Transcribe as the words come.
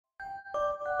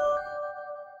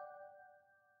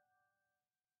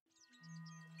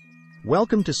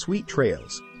Welcome to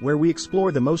SuiteTrails, where we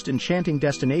explore the most enchanting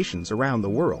destinations around the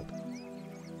world.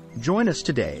 Join us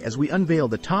today as we unveil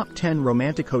the top 10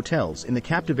 romantic hotels in the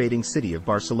captivating city of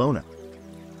Barcelona.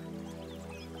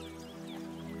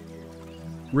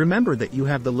 Remember that you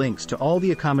have the links to all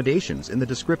the accommodations in the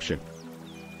description.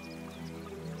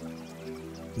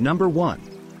 Number 1.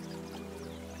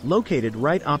 Located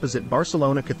right opposite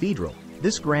Barcelona Cathedral,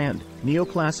 this grand,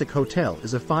 neoclassic hotel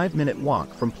is a 5-minute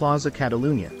walk from Plaza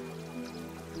Catalunya.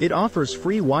 It offers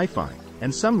free Wi-Fi,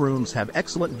 and some rooms have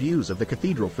excellent views of the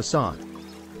cathedral facade.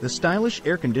 The stylish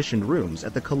air-conditioned rooms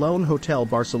at the Cologne Hotel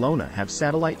Barcelona have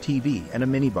satellite TV and a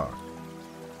minibar.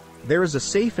 There is a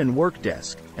safe and work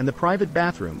desk, and the private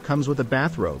bathroom comes with a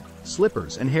bathrobe,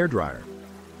 slippers and hairdryer.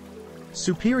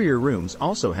 Superior rooms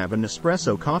also have an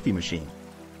espresso coffee machine.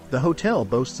 The hotel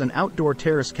boasts an outdoor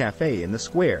terrace cafe in the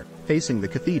square, facing the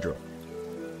cathedral.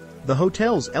 The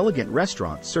hotel's elegant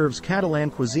restaurant serves Catalan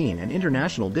cuisine and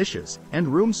international dishes, and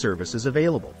room service is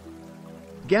available.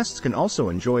 Guests can also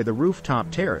enjoy the rooftop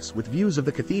terrace with views of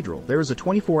the cathedral. There is a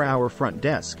 24-hour front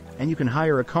desk, and you can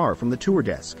hire a car from the tour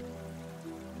desk.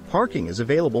 Parking is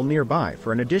available nearby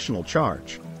for an additional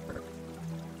charge.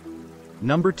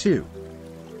 Number 2.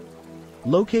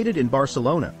 Located in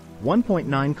Barcelona,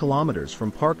 1.9 kilometers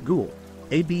from Park Güell,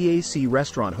 a Bask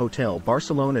restaurant Hotel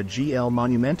Barcelona GL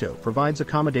Monumento provides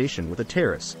accommodation with a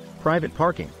terrace, private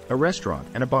parking, a restaurant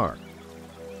and a bar.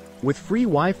 With free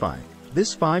Wi-Fi,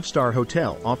 this 5-star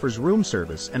hotel offers room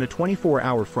service and a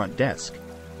 24-hour front desk.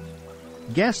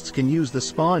 Guests can use the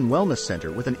spa and wellness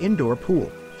center with an indoor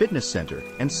pool, fitness center,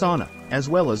 and sauna, as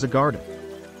well as a garden.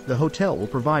 The hotel will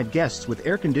provide guests with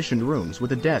air-conditioned rooms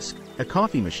with a desk, a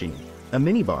coffee machine, a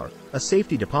minibar, a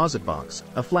safety deposit box,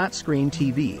 a flat-screen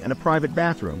TV and a private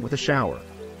bathroom with a shower.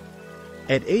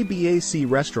 At a Bask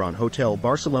restaurant Hotel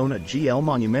Barcelona GL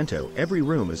Monumento, every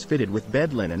room is fitted with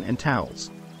bed linen and towels.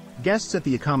 Guests at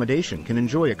the accommodation can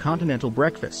enjoy a continental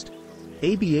breakfast.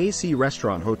 A Bask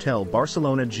restaurant Hotel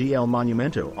Barcelona GL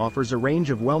Monumento offers a range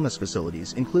of wellness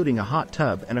facilities including a hot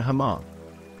tub and a hammam.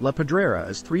 La Pedrera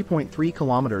is 3.3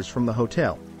 kilometers from the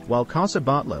hotel, while Casa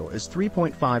Batlló is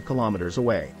 3.5 kilometers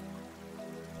away.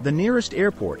 The nearest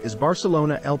airport is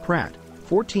Barcelona El Prat,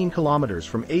 14 kilometers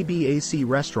from a Bask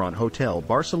restaurant Hotel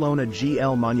Barcelona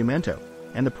GL Monumento,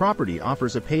 and the property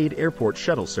offers a paid airport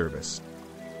shuttle service.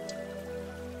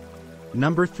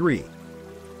 Number 3.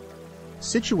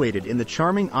 Situated in the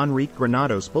charming Enrique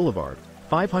Granados Boulevard,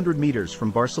 500 meters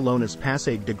from Barcelona's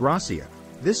Passeig de Gràcia,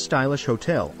 this stylish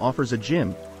hotel offers a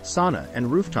gym, sauna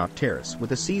and rooftop terrace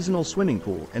with a seasonal swimming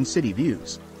pool and city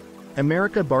views.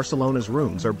 America Barcelona's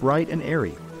rooms are bright and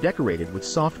airy, decorated with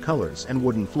soft colors and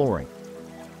wooden flooring.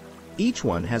 Each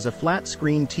one has a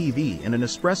flat-screen TV and an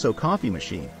espresso coffee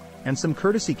machine, and some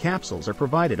courtesy capsules are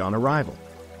provided on arrival.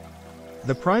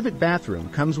 The private bathroom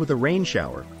comes with a rain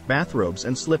shower, bathrobes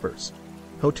and slippers.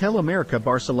 Hotel America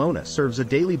Barcelona serves a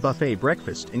daily buffet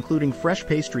breakfast including fresh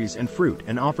pastries and fruit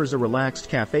and offers a relaxed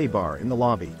cafe bar in the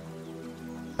lobby.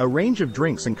 A range of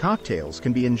drinks and cocktails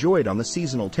can be enjoyed on the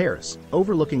seasonal terrace,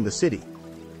 overlooking the city.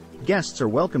 Guests are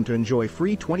welcome to enjoy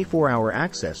free 24-hour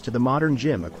access to the modern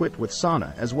gym equipped with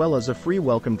sauna as well as a free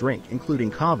welcome drink including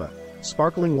cava,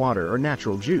 sparkling water or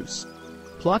natural juice.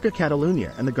 Plaza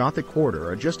Catalunya and the Gothic Quarter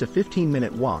are just a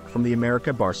 15-minute walk from the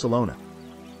America Barcelona.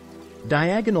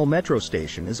 Diagonal metro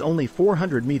station is only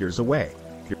 400 meters away.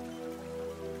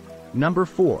 Number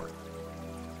 4.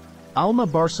 Alma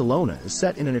Barcelona is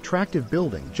set in an attractive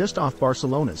building just off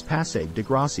Barcelona's Passeig de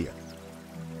Gràcia.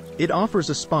 It offers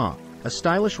a spa, a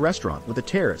stylish restaurant with a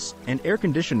terrace, and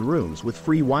air-conditioned rooms with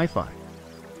free Wi-Fi.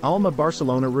 Alma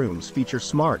Barcelona rooms feature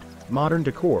smart, modern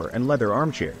decor and leather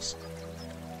armchairs.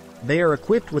 They are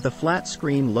equipped with a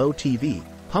flat-screen low TV,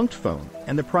 punked phone,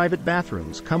 and the private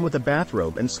bathrooms come with a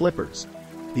bathrobe and slippers.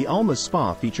 The Alma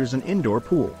spa features an indoor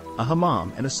pool, a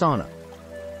hammam and a sauna.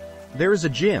 There is a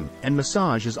gym, and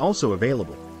massage is also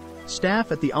available.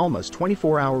 Staff at the Alma's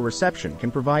 24-hour reception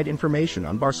can provide information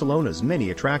on Barcelona's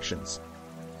many attractions.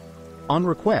 On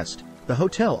request, the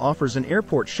hotel offers an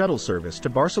airport shuttle service to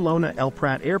Barcelona El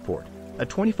Prat Airport, a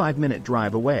 25-minute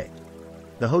drive away.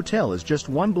 The hotel is just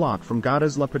 1 block from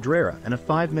Gauda's La Pedrera and a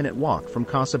 5-minute walk from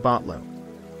Casa Batlló.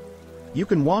 You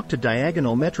can walk to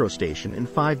Diagonal metro station in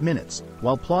 5 minutes,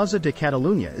 while Plaza de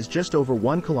Catalunya is just over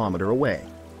 1 kilometer away.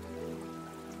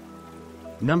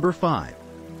 Number 5.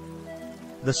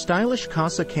 The stylish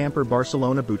Casa Camper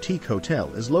Barcelona Boutique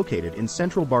Hotel is located in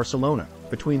central Barcelona,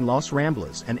 between Los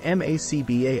Ramblas and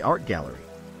MACBA Art Gallery.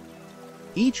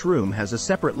 Each room has a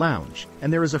separate lounge,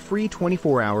 and there is a free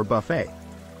 24-hour buffet.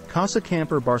 Casa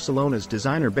Camper Barcelona's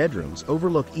designer bedrooms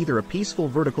overlook either a peaceful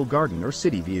vertical garden or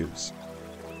city views.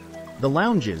 The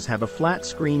lounges have a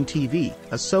flat-screen TV,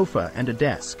 a sofa and a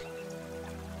desk.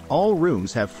 All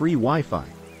rooms have free Wi-Fi.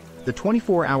 The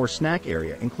 24-hour snack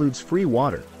area includes free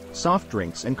water, soft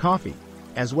drinks and coffee,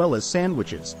 as well as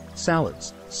sandwiches,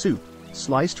 salads, soup,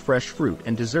 sliced fresh fruit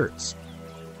and desserts.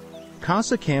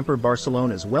 Casa Camper,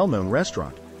 Barcelona's well-known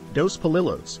restaurant, Dos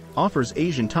Palillos, offers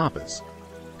Asian tapas.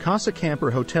 Casa Camper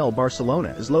Hotel Barcelona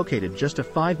is located just a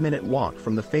 5-minute walk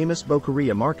from the famous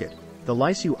Boqueria Market, the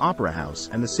Liceu Opera House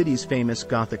and the city's famous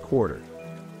Gothic Quarter.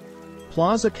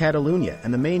 Plaza Catalunya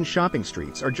and the main shopping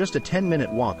streets are just a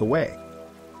 10-minute walk away.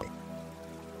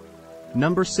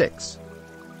 Number 6.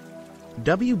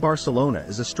 W Barcelona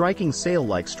is a striking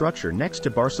sail-like structure next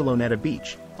to Barceloneta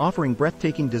Beach, offering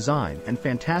breathtaking design and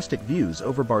fantastic views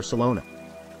over Barcelona.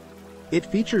 It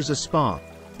features a spa,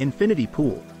 infinity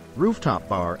pool, rooftop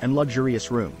bar and luxurious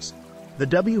rooms. The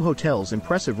W Hotel's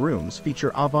impressive rooms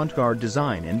feature avant-garde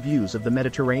design and views of the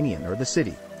Mediterranean or the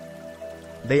city.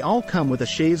 They all come with a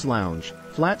chaise lounge,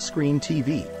 flat-screen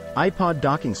TV, iPod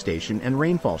docking station and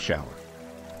rainfall shower.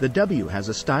 The W has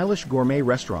a stylish gourmet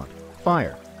restaurant,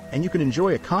 fire, and you can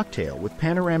enjoy a cocktail with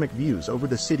panoramic views over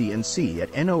the city and sea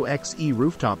at NOXE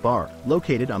Rooftop Bar,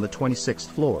 located on the 26th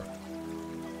floor.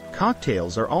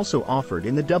 Cocktails are also offered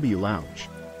in the W Lounge.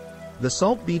 The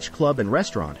Salt Beach Club and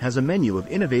Restaurant has a menu of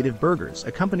innovative burgers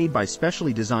accompanied by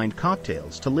specially designed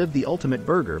cocktails to live the ultimate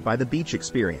burger by the beach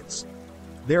experience.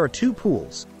 There are 2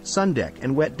 pools, sun deck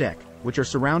and wet deck, which are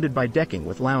surrounded by decking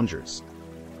with loungers.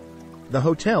 The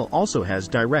hotel also has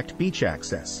direct beach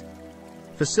access.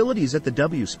 Facilities at the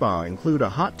W Spa include a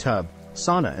hot tub,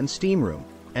 sauna and steam room,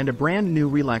 and a brand new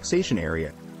relaxation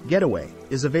area, Getaway,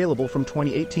 is available from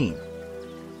 2018.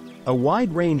 A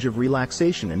wide range of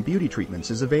relaxation and beauty treatments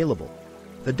is available.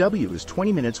 The W is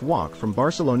 20 minutes walk from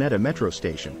Barceloneta metro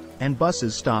station, and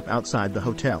buses stop outside the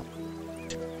hotel.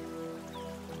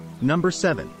 Number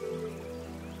 7.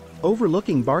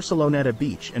 Overlooking Barceloneta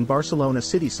Beach and Barcelona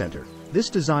city center, this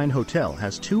design hotel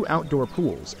has 2 outdoor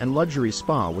pools and luxury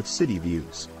spa with city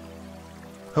views.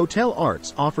 Hotel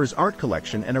Arts offers art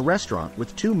collection and a restaurant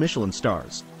with 2 Michelin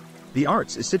stars. The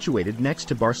Arts is situated next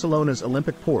to Barcelona's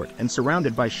Olympic Port and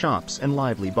surrounded by shops and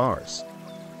lively bars.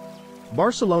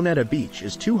 Barceloneta Beach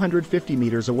is 250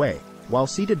 meters away, while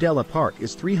Ciutadella Park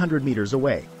is 300 meters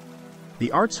away.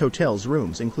 The Arts Hotel's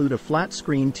rooms include a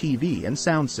flat-screen TV and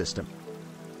sound system.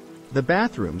 The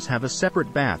bathrooms have a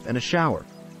separate bath and a shower.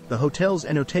 The hotel's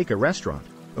Enoteca restaurant,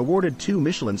 awarded 2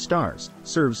 Michelin stars,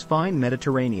 serves fine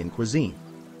Mediterranean cuisine.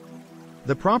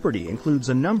 The property includes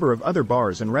a number of other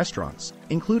bars and restaurants,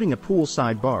 including a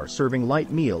poolside bar serving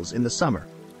light meals in the summer.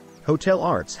 Hotel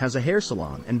Arts has a hair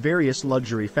salon and various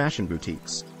luxury fashion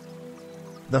boutiques.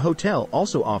 The hotel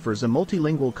also offers a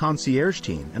multilingual concierge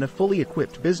team and a fully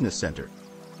equipped business center.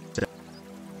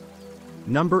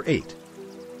 Number 8.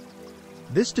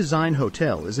 This design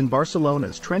hotel is in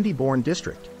Barcelona's trendy Born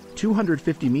district,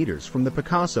 250 meters from the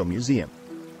Picasso Museum.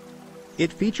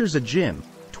 It features a gym,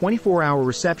 24-hour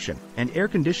reception, and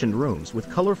air-conditioned rooms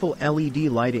with colorful LED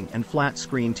lighting and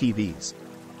flat-screen TVs.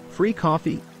 Free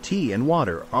coffee, tea and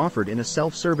water are offered in a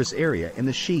self-service area in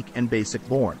the chic and basic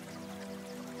Born.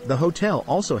 The hotel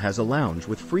also has a lounge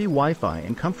with free Wi-Fi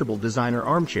and comfortable designer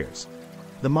armchairs.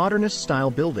 The modernist-style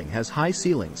building has high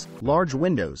ceilings, large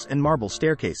windows and marble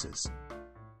staircases.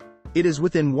 It is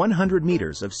within 100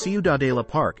 meters of Ciutadella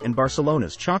Park and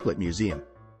Barcelona's Chocolate Museum.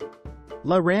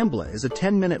 La Rambla is a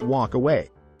 10-minute walk away.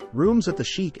 Rooms at the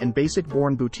chic and basic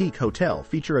Born Boutique Hotel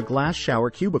feature a glass shower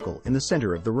cubicle in the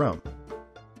center of the room.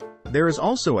 There is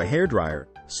also a hairdryer,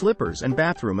 slippers and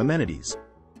bathroom amenities.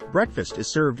 Breakfast is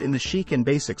served in the chic and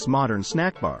basics modern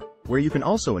snack bar, where you can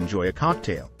also enjoy a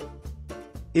cocktail.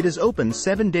 It is open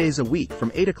 7 days a week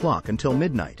from 8 o'clock until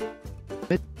midnight.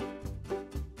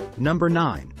 Number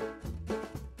 9.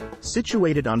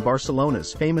 Situated on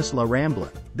Barcelona's famous La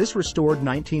Rambla, this restored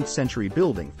 19th-century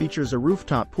building features a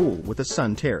rooftop pool with a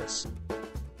sun terrace.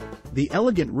 The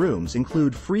elegant rooms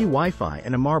include free Wi-Fi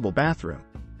and a marble bathroom.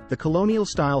 The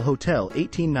colonial-style Hotel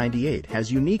 1898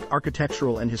 has unique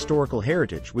architectural and historical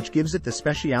heritage which gives it the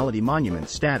specialty monument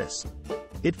status.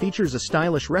 It features a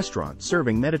stylish restaurant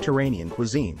serving Mediterranean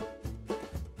cuisine.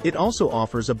 It also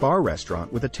offers a bar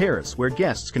restaurant with a terrace where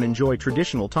guests can enjoy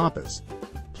traditional tapas.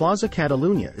 Plaza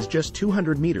Catalunya is just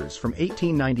 200 meters from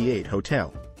 1898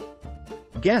 Hotel.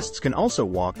 Guests can also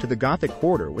walk to the Gothic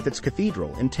Quarter with its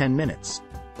cathedral in 10 minutes.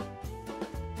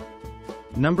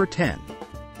 Number 10.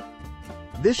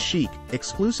 This chic,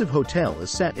 exclusive hotel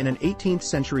is set in an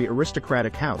 18th-century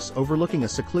aristocratic house overlooking a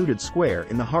secluded square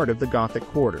in the heart of the Gothic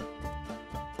Quarter.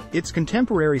 Its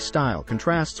contemporary style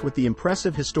contrasts with the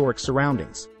impressive historic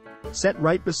surroundings. Set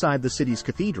right beside the city's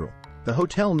cathedral, the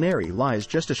Hotel Neri lies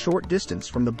just a short distance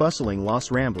from the bustling Las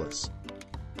Ramblas.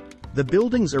 The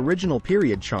building's original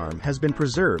period charm has been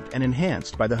preserved and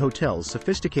enhanced by the hotel's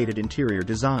sophisticated interior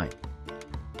design.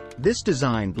 This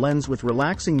design blends with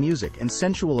relaxing music and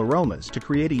sensual aromas to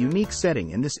create a unique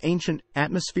setting in this ancient,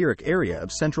 atmospheric area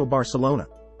of central Barcelona.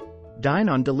 Dine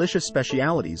on delicious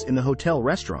specialities in the hotel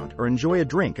restaurant or enjoy a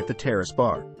drink at the terrace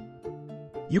bar.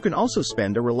 You can also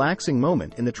spend a relaxing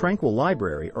moment in the tranquil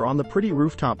library or on the pretty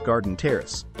rooftop garden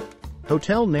terrace.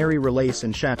 Hotel Neri Relais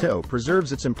and Chateau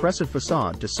preserves its impressive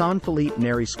facade to San Felipe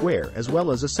Neri Square as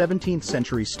well as a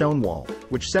 17th-century stone wall,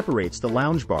 which separates the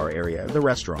lounge bar area of the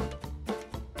restaurant.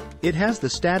 It has the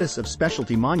status of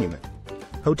specialty monument.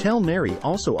 Hotel Neri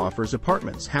also offers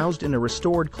apartments housed in a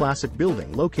restored classic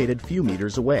building located few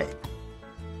meters away.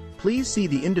 Please see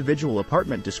the individual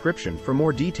apartment description for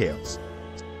more details.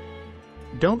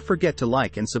 Don't forget to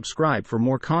like and subscribe for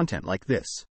more content like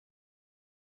this.